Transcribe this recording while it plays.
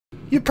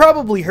You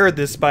probably heard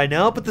this by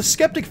now, but the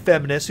Skeptic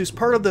Feminist, who's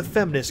part of the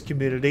feminist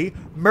community,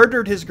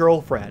 murdered his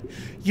girlfriend.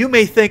 You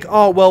may think,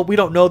 oh, well, we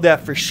don't know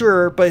that for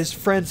sure, but his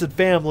friends and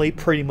family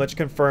pretty much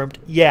confirmed,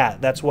 yeah,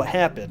 that's what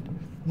happened.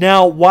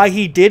 Now, why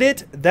he did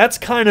it, that's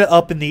kind of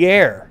up in the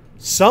air.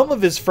 Some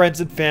of his friends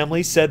and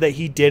family said that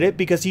he did it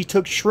because he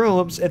took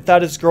shrooms and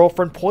thought his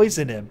girlfriend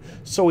poisoned him,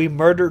 so he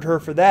murdered her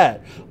for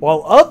that.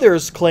 While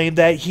others claim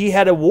that he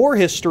had a war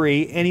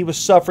history and he was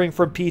suffering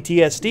from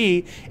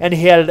PTSD and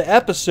he had an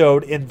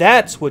episode and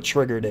that's what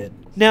triggered it.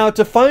 Now,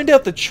 to find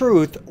out the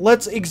truth,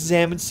 let's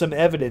examine some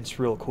evidence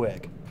real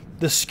quick.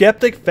 The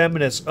Skeptic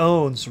Feminist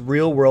owns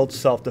Real World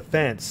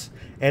Self-Defense.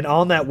 And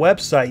on that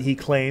website, he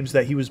claims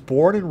that he was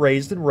born and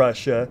raised in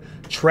Russia,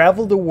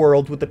 traveled the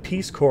world with the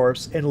Peace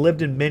Corps, and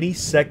lived in many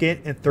second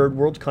and third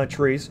world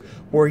countries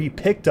where he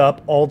picked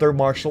up all their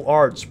martial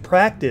arts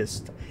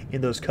practiced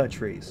in those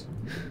countries.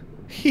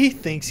 He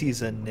thinks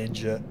he's a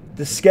ninja.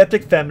 The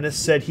Skeptic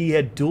Feminist said he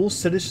had dual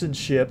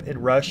citizenship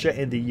in Russia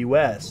and the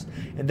US,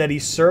 and that he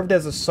served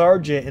as a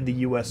sergeant in the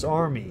US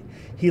Army.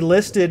 He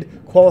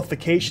listed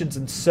qualifications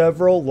in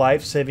several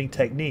life-saving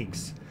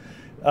techniques.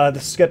 The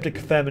Skeptic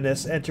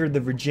Feminist entered the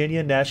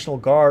Virginia National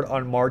Guard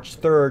on March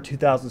 3,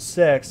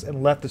 2006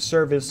 and left the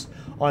service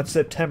on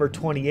September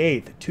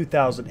 28,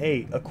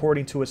 2008,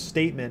 according to a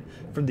statement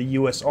from the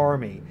U.S.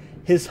 Army.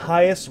 His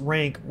highest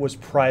rank was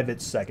Private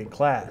Second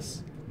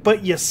Class.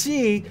 But you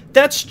see,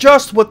 that's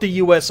just what the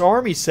U.S.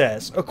 Army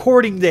says.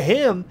 According to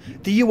him,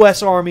 the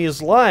U.S. Army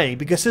is lying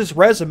because his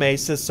resume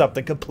says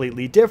something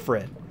completely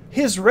different.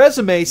 His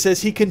resume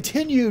says he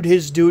continued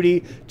his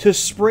duty to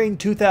spring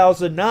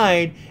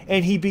 2009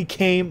 and he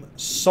became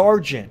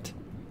sergeant.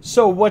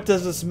 So what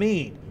does this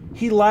mean?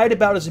 He lied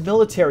about his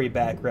military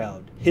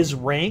background, his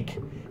rank,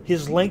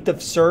 his length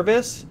of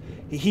service.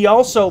 He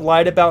also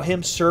lied about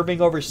him serving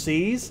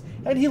overseas,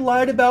 and he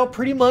lied about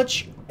pretty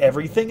much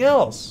everything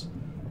else.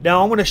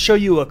 Now I'm going to show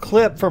you a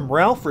clip from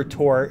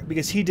RalphRetort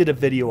because he did a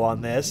video on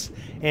this,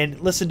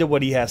 and listen to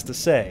what he has to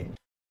say.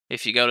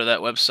 If you go to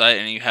that website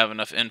and you have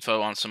enough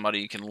info on somebody,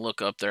 you can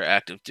look up their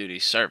active duty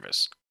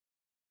service.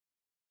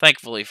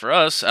 Thankfully for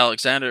us,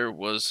 Alexander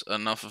was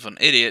enough of an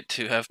idiot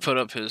to have put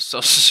up his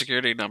social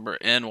security number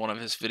in one of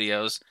his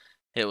videos.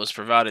 It was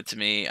provided to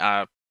me.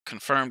 I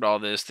confirmed all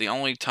this. The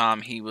only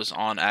time he was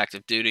on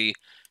active duty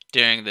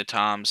during the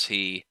times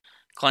he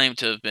claimed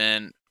to have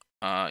been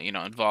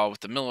involved with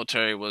the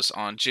military was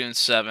on June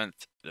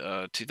 7th,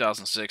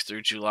 2006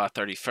 through July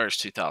 31st,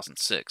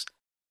 2006.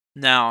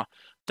 Now,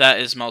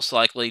 that is most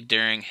likely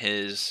during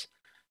his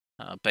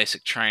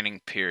basic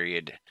training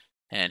period,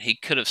 and he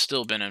could have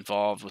still been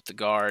involved with the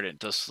Guard. It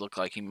does look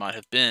like he might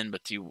have been,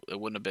 but it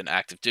wouldn't have been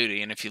active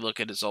duty. And if you look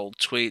at his old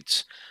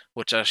tweets,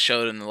 which I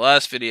showed in the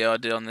last video I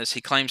did on this,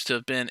 he claims to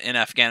have been in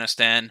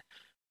Afghanistan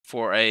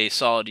for a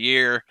solid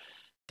year.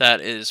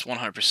 That is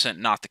 100%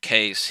 not the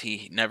case.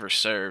 He never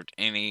served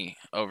any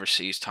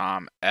overseas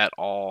time at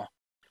all.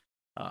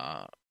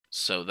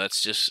 So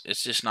it's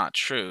just not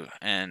true.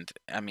 And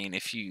I mean,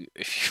 if you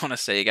want to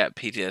say he got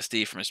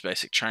PTSD from his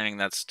basic training,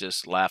 that's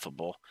just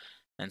laughable.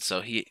 And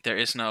so there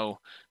is no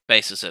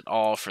basis at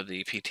all for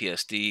the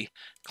PTSD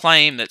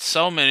claim that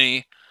so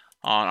many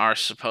on our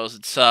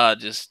supposed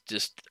side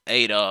just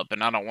ate up.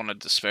 And I don't want to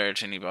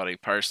disparage anybody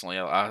personally.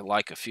 I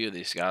like a few of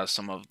these guys.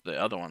 Some of the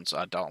other ones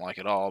I don't like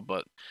at all.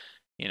 But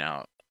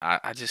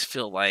I just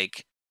feel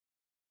like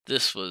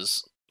this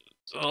was.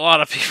 A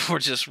lot of people were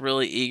just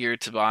really eager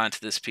to buy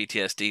into this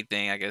PTSD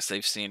thing. I guess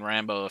they've seen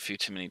Rambo a few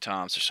too many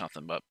times or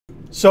something. But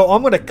so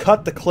I'm going to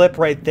cut the clip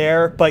right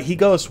there, but he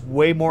goes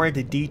way more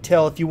into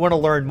detail. If you want to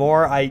learn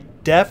more, I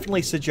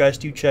definitely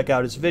suggest you check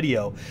out his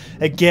video.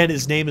 Again,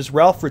 his name is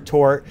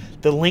RalphRetort.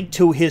 The link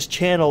to his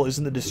channel is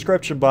in the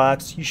description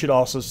box. You should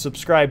also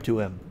subscribe to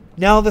him.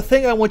 Now, the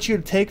thing I want you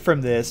to take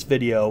from this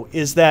video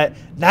is that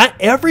not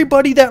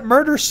everybody that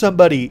murders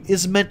somebody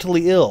is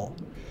mentally ill.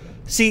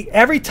 See,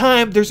 every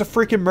time there's a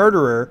freaking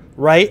murderer,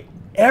 right?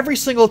 Every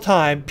single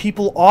time,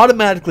 people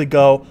automatically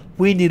go,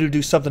 we need to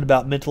do something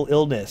about mental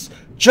illness.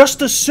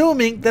 Just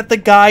assuming that the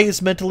guy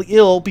is mentally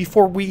ill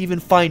before we even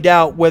find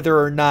out whether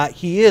or not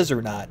he is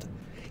or not.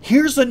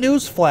 Here's a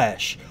news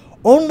flash.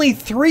 Only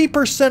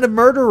 3% of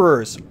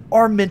murderers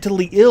are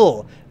mentally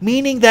ill,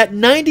 meaning that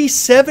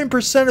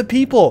 97% of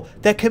people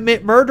that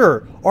commit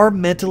murder are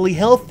mentally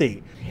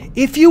healthy.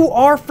 If you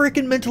are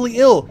freaking mentally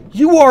ill,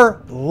 you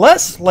are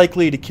less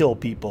likely to kill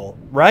people,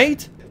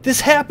 right?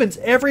 This happens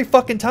every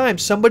fucking time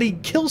somebody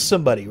kills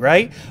somebody,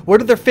 right? What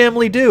did their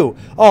family do?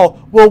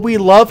 Oh, well, we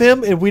love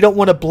him and we don't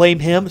want to blame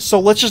him,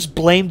 so let's just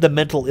blame the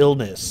mental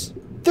illness.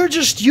 They're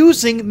just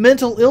using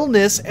mental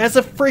illness as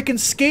a freaking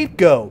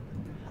scapegoat.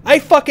 I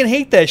fucking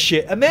hate that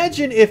shit.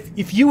 Imagine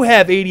if you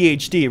have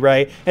ADHD,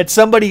 right, and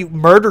somebody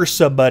murders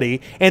somebody,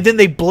 and then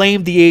they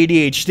blame the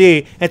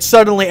ADHD, and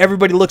suddenly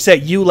everybody looks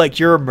at you like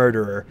you're a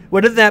murderer.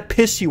 Wouldn't that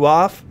piss you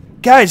off?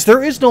 Guys,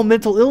 there is no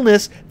mental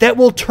illness that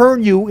will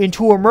turn you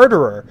into a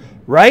murderer,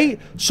 right?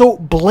 So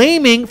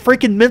blaming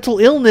freaking mental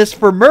illness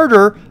for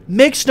murder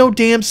makes no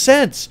damn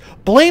sense.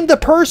 Blame the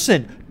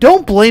person.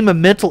 Don't blame a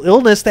mental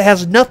illness that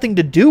has nothing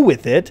to do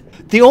with it.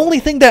 The only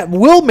thing that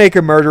will make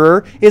a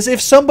murderer is if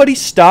somebody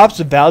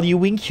stops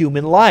valuing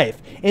human life.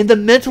 And the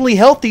mentally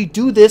healthy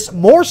do this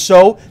more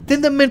so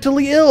than the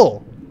mentally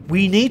ill.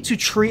 We need to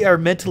treat our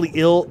mentally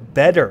ill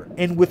better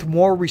and with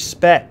more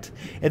respect.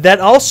 And that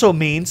also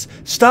means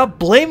stop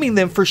blaming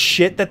them for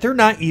shit that they're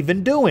not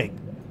even doing.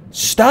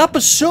 Stop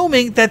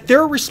assuming that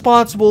they're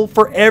responsible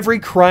for every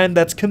crime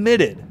that's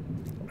committed.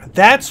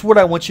 That's what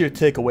I want you to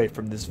take away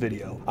from this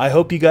video. I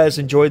hope you guys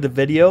enjoyed the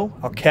video.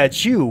 I'll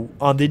catch you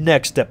on the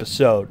next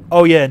episode.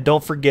 Oh yeah, and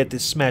don't forget to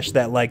smash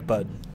that like button.